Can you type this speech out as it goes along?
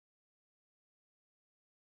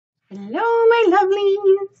Hello, my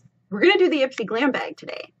lovelies. We're going to do the Ipsy Glam Bag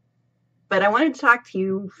today, but I wanted to talk to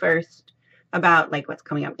you first about what's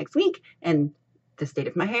coming up next week and the state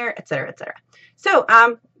of my hair, etc., etc. So,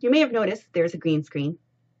 you may have noticed there's a green screen.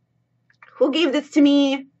 Who gave this to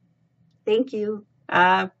me? Thank you.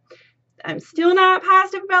 I'm still not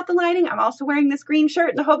positive about the lighting. I'm also wearing this green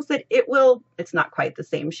shirt in the hopes that it's not quite the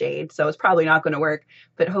same shade, so it's probably not going to work,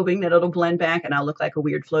 but hoping that it'll blend back and I'll look like a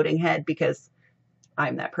weird floating head because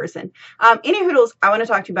I'm that person. Anyhoodles, I want to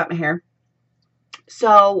talk to you about my hair.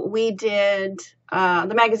 So we did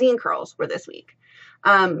the magazine curls for this week.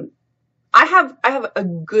 I have a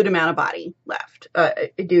good amount of body left. I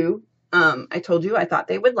do. I told you I thought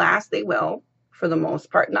they would last. They will, for the most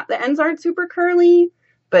part. Not the ends aren't super curly,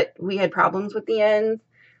 but we had problems with the ends.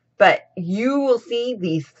 But you will see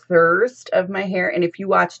the thirst of my hair. And if you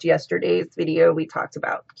watched yesterday's video, we talked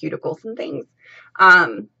about cuticles and things.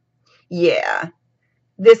 Yeah.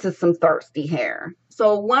 This is some thirsty hair.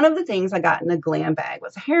 So one of the things I got in the Glam Bag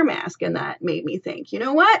was a hair mask, and that made me think, you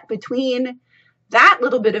know what? Between that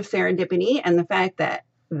little bit of serendipity and the fact that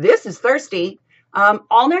this is thirsty,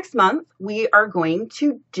 all next month we are going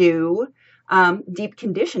to do deep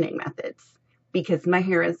conditioning methods because my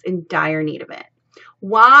hair is in dire need of it.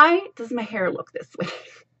 Why does my hair look this way?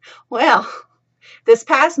 Well, this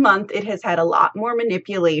past month it has had a lot more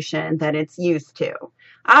manipulation than it's used to.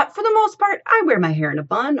 For the most part, I wear my hair in a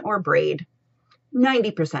bun or braid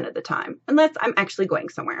 90% of the time, unless I'm actually going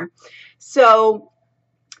somewhere. So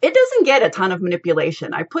it doesn't get a ton of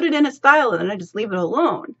manipulation. I put it in a style and then I just leave it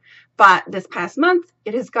alone. But this past month,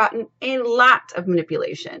 it has gotten a lot of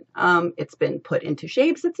manipulation. It's been put into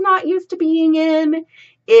shapes it's not used to being in.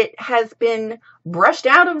 It has been brushed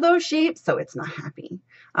out of those shapes, so it's not happy.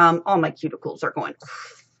 All my cuticles are going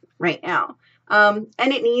right now. And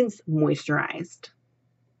it needs moisturized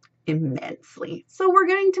immensely. So we're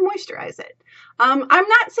going to moisturize it. I'm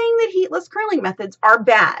not saying that heatless curling methods are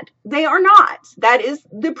bad. They are not. That is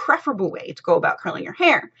the preferable way to go about curling your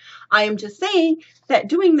hair. I am just saying that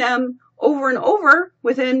doing them over and over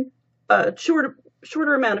within a shorter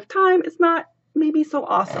amount of time is not maybe so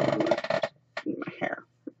awesome. My hair.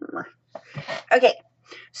 Okay.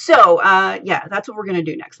 So, yeah, that's what we're going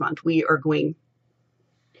to do next month. We're going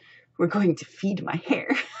to feed my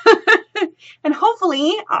hair. And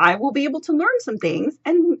hopefully I will be able to learn some things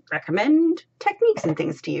and recommend techniques and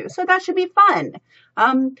things to you. So that should be fun.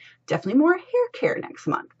 Definitely more hair care next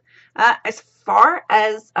month. As far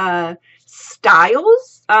as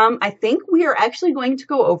styles, I think we are actually going to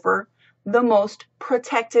go over the most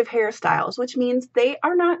protective hairstyles, which means they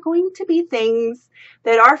are not going to be things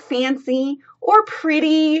that are fancy or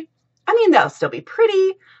pretty. I mean, they'll still be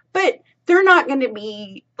pretty, but they're not going to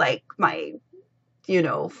be like my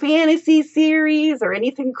fantasy series or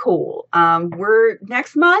anything cool.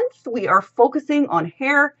 Next month, we are focusing on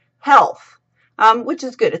hair health, which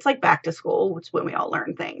is good. It's like back to school, which is when we all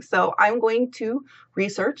learn things. So I'm going to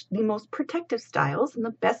research the most protective styles and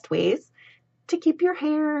the best ways to keep your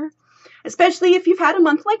hair, especially if you've had a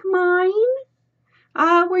month like mine,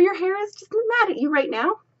 where your hair is just mad at you right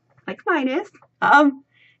now, like mine is,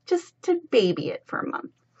 just to baby it for a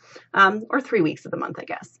month, or 3 weeks of the month, I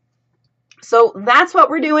guess. So that's what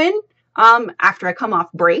we're doing after I come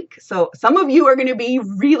off break. So some of you are going to be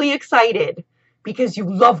really excited because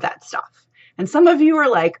you love that stuff. And some of you are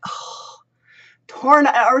like, oh, Torrin,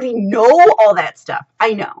 I already know all that stuff.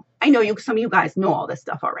 I know some of you guys know all this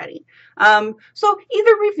stuff already. So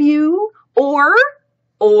either review or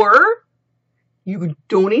you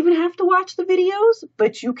don't even have to watch the videos,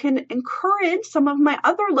 but you can encourage some of my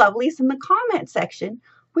other lovelies in the comment section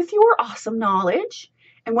with your awesome knowledge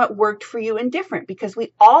and what worked for you and different, because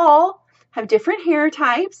we all have different hair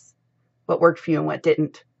types, what worked for you and what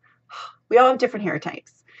didn't. We all have different hair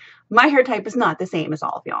types. My hair type is not the same as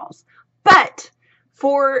all of y'all's, but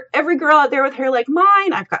for every girl out there with hair like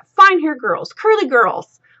mine, I've got fine hair girls, curly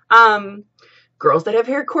girls, girls that have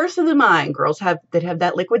hair coarser than mine, girls that have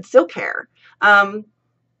that liquid silk hair. And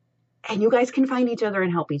you guys can find each other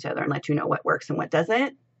and help each other and let you know what works and what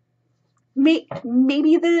doesn't. Maybe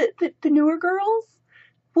the newer girls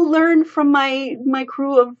will learn from my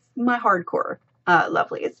crew of my hardcore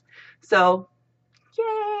lovelies. So,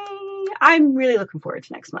 yay! I'm really looking forward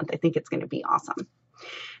to next month. I think it's going to be awesome.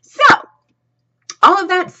 So, all of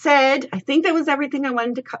that said, I think that was everything I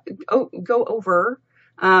wanted to go over.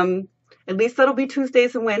 At least that'll be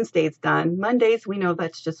Tuesdays and Wednesdays done. Mondays, we know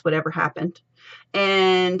that's just whatever happened.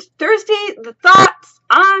 And Thursday, the thoughts,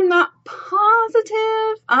 I'm not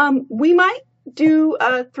positive. We might do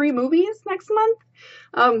 3 movies next month.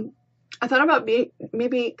 I thought about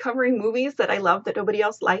maybe covering movies that I love that nobody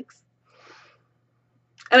else likes.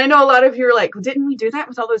 And I know a lot of you are like, well, didn't we do that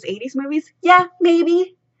with all those 80s movies? Yeah,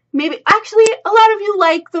 maybe. Maybe. Actually, a lot of you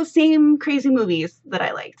like those same crazy movies that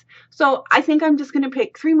I liked. So I think I'm just going to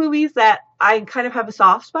pick 3 movies that I kind of have a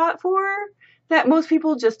soft spot for that most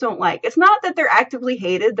people just don't like. It's not that they're actively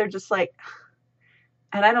hated. They're just like,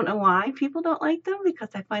 and I don't know why people don't like them because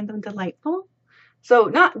I find them delightful. So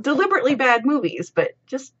not deliberately bad movies, but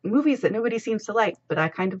just movies that nobody seems to like, but I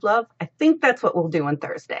kind of love. I think that's what we'll do on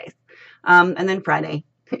Thursdays. And then Friday.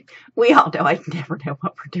 We all know I never know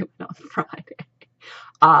what we're doing on Friday.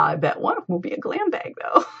 I bet one of them will be a glam bag,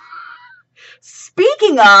 though.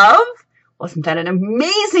 Speaking of, wasn't that an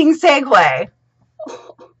amazing segue?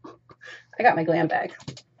 I got my glam bag.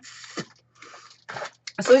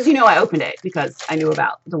 So as you know, I opened it because I knew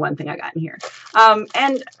about the one thing I got in here.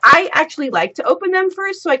 And I actually like to open them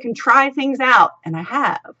first so I can try things out. And I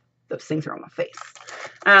have. Those things are on my face.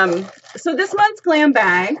 So this month's glam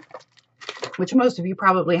bag, which most of you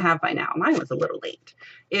probably have by now, mine was a little late,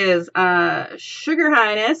 is Sugar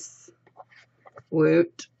Highness.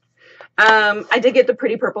 Woot. I did get the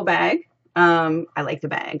pretty purple bag. I like the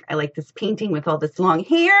bag. I like this painting with all this long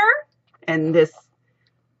hair and this.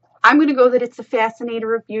 I'm going to go that it's a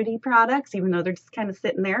fascinator of beauty products, even though they're just kind of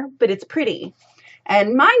sitting there, but it's pretty.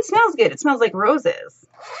 And mine smells good. It smells like roses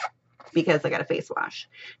because I got a face wash.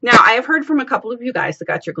 Now, I have heard from a couple of you guys that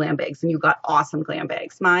got your glam bags, and you got awesome glam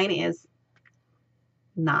bags. Mine is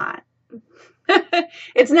not.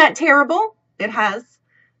 It's not terrible. It has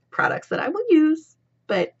products that I will use,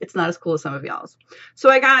 but it's not as cool as some of y'all's.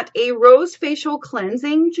 So I got a rose facial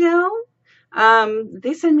cleansing gel.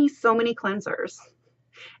 They send me so many cleansers.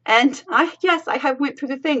 And I have went through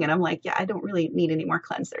the thing and I'm like, yeah, I don't really need any more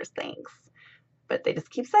cleansers. Thanks. But they just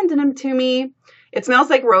keep sending them to me. It smells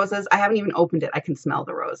like roses. I haven't even opened it. I can smell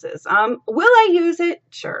the roses. Will I use it?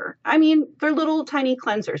 Sure. I mean, they're little tiny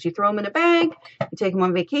cleansers. You throw them in a bag, you take them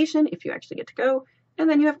on vacation if you actually get to go, and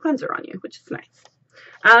then you have cleanser on you, which is nice.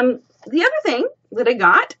 The other thing that I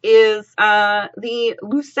got is the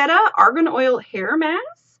Lucetta Argan Oil Hair Mask.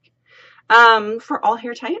 For all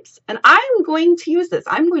hair types. And I'm going to use this.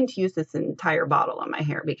 I'm going to use this entire bottle on my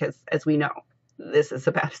hair because, as we know, this is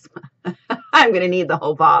about as much. I'm going to need the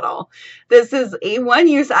whole bottle. This is a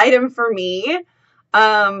one-use item for me.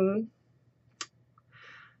 Yeah,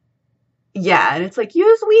 and it's like,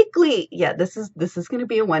 use weekly. Yeah, this is going to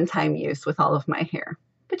be a one-time use with all of my hair.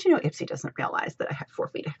 But you know, Ipsy doesn't realize that I have 4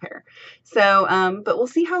 feet of hair. So, but we'll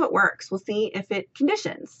see how it works. We'll see if it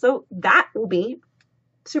conditions. So that will be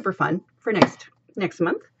super fun for next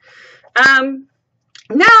month.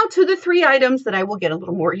 Now to the 3 items that I will get a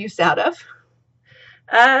little more use out of.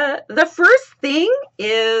 The first thing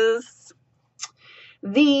is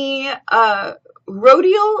the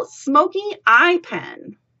Rodial Smoky Eye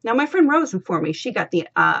Pen. Now my friend Rose informed me she got the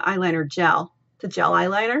eyeliner gel, the gel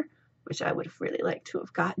eyeliner, which I would have really liked to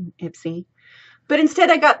have gotten, Ipsy. But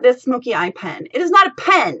instead I got this Smoky Eye Pen. It is not a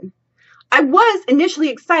pen. I was initially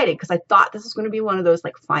excited because I thought this was going to be one of those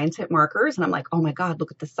like fine tip markers. And I'm like, oh my God, look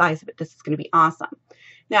at the size of it. This is going to be awesome.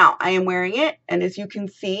 Now I am wearing it. And as you can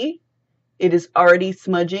see, it is already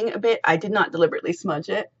smudging a bit. I did not deliberately smudge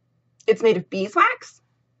it. It's made of beeswax.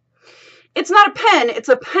 It's not a pen. It's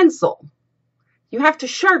a pencil. You have to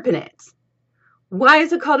sharpen it. Why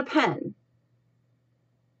is it called a pen?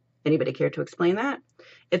 Anybody care to explain that?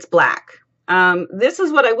 It's black. This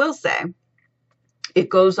is what I will say. It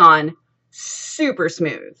goes on super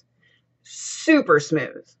smooth,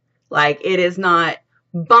 like it is not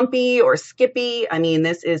bumpy or skippy. I mean,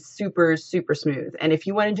 this is super smooth. And if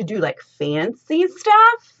you wanted to do like fancy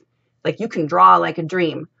stuff, like you can draw like a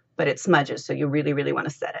dream, but it smudges. So you really want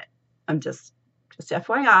to set it. I'm just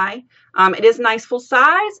FYI. It is nice full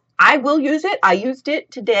size. I will use it. I used it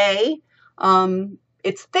today.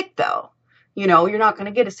 It's thick though. You know, you're not going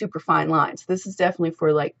to get a super fine line. So this is definitely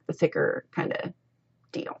for like the thicker kind of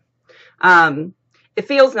deal. It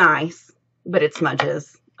feels nice, but it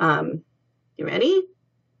smudges. You ready?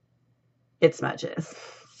 It smudges.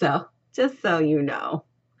 So just so you know.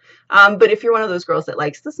 But if you're one of those girls that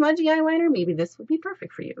likes the smudgy eyeliner, maybe this would be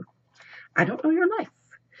perfect for you. I don't know your life.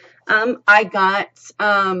 I got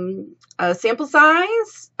a sample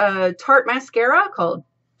size Tarte mascara called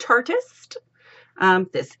Tartist.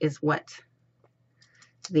 This is what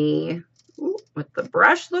the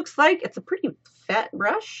brush looks like. It's a pretty fat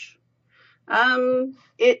brush.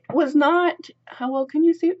 It was not, how well can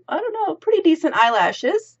you see? I don't know, pretty decent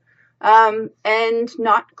eyelashes, and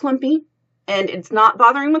not clumpy, and it's not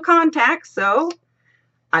bothering my contacts, so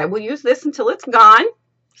I will use this until it's gone.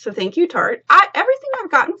 So thank you, Tarte. Everything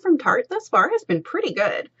I've gotten from Tarte thus far has been pretty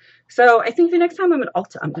good. So I think the next time I'm at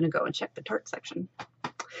Ulta, I'm going to go and check the Tarte section.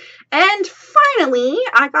 And finally,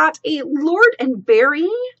 I got a Lord & Berry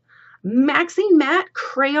Maxi Matte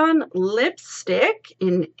Crayon Lipstick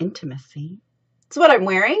in Intimacy. It's what I'm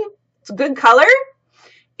wearing. It's a good color.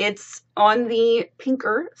 It's on the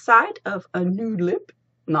pinker side of a nude lip.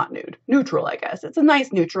 Not nude. Neutral, I guess. It's a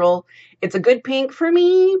nice neutral. It's a good pink for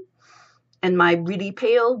me and my really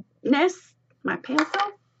paleness, my pale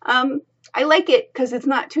self. I like it because it's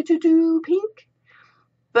not too pink,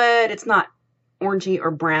 but it's not orangey or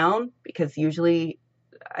brown, because usually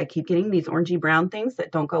I keep getting these orangey brown things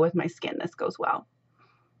that don't go with my skin. This goes well.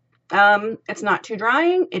 It's not too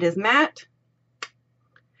drying. It is matte.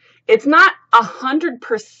 It's not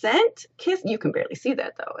 100% kiss. You can barely see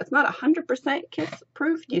that though. It's not 100% kiss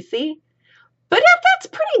proof. You see? But that's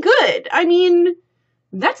pretty good. I mean,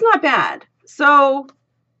 that's not bad. So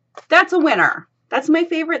that's a winner. That's my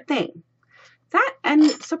favorite thing. That, and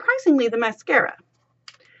surprisingly, the mascara.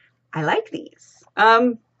 I like these.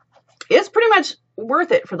 It's pretty much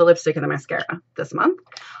worth it for the lipstick and the mascara this month.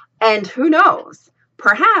 And who knows,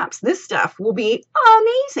 perhaps this stuff will be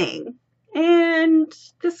amazing. And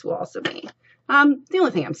this will also be. The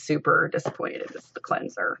only thing I'm super disappointed in is the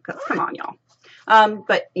cleanser, because come on, y'all.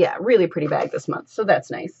 But yeah, really pretty bag this month, so that's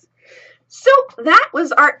nice. So that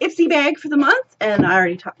was our Ipsy bag for the month, and I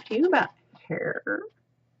already talked to you about hair.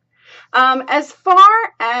 As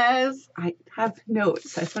far as, I have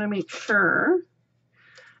notes, I just want to make sure.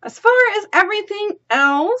 As far as everything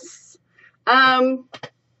else, yeah,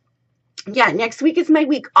 next week is my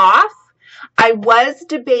week off. I was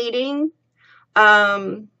debating,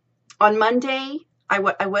 on Monday, I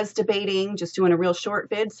was debating just doing a real short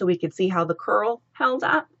vid so we could see how the curl held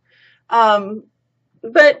up.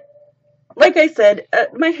 But like I said,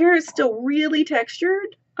 my hair is still really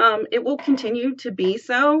textured. It will continue to be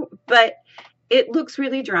so, but it looks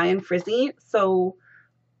really dry and frizzy. So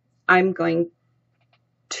I'm going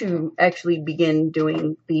to actually begin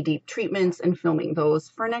doing the deep treatments and filming those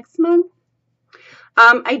for next month.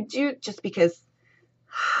 I do, just because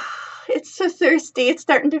it's so thirsty. It's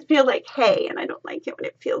starting to feel like hay, and I don't like it when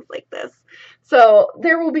it feels like this. So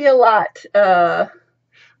there will be a lot of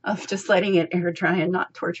just letting it air dry and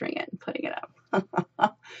not torturing it and putting it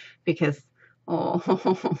up because, oh,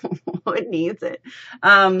 it needs it.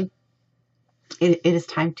 It is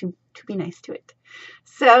time to be nice to it.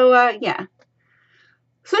 So, yeah.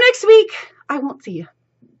 So next week, I won't see you.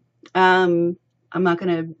 I'm not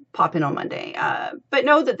going to pop in on Monday, but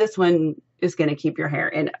know that this one is going to keep your hair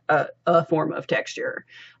in a form of texture.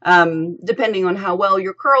 Depending on how well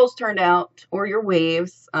your curls turned out or your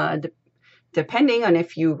waves, depending on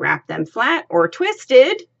if you wrap them flat or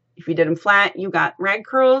twisted. If you did them flat, you got rag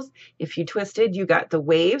curls. If you twisted, you got the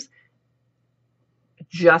waves.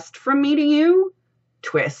 Just from me to you,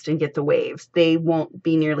 twist and get the waves. They won't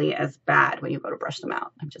be nearly as bad when you go to brush them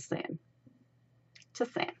out. I'm just saying.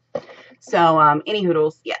 Just saying. So, any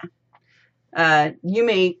hoodles, yeah. You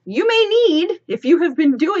may need, if you have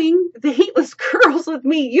been doing the heatless curls with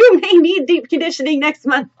me, you may need deep conditioning next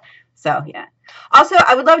month. So, yeah. Also,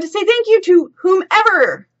 I would love to say thank you to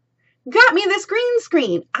whomever got me this green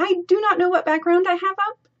screen. I do not know what background I have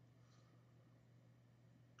up,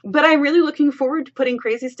 but I'm really looking forward to putting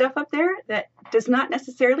crazy stuff up there that does not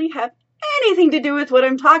necessarily have anything to do with what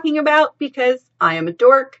I'm talking about, because I am a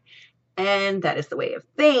dork and that is the way of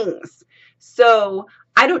things. So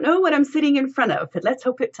I don't know what I'm sitting in front of, but let's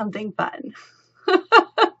hope it's something fun.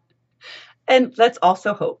 And let's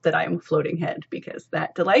also hope that I am a floating head, because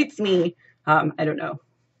that delights me. I don't know.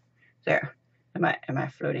 There. Am I a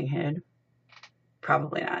floating head?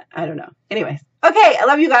 Probably not. I don't know. Anyways. Okay. I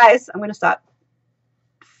love you guys. I'm going to stop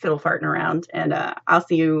fiddle farting around, and I'll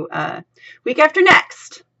see you week after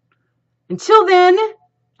next. Until then,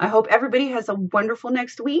 I hope everybody has a wonderful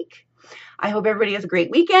next week. I hope everybody has a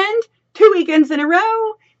great weekend. 2 weekends in a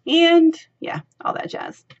row. And yeah, all that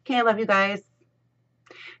jazz. Okay. I love you guys.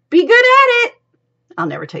 Be good at it. I'll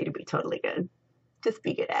never tell you to be totally good. Just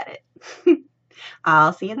be good at it.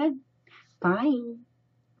 I'll see you then. Bye.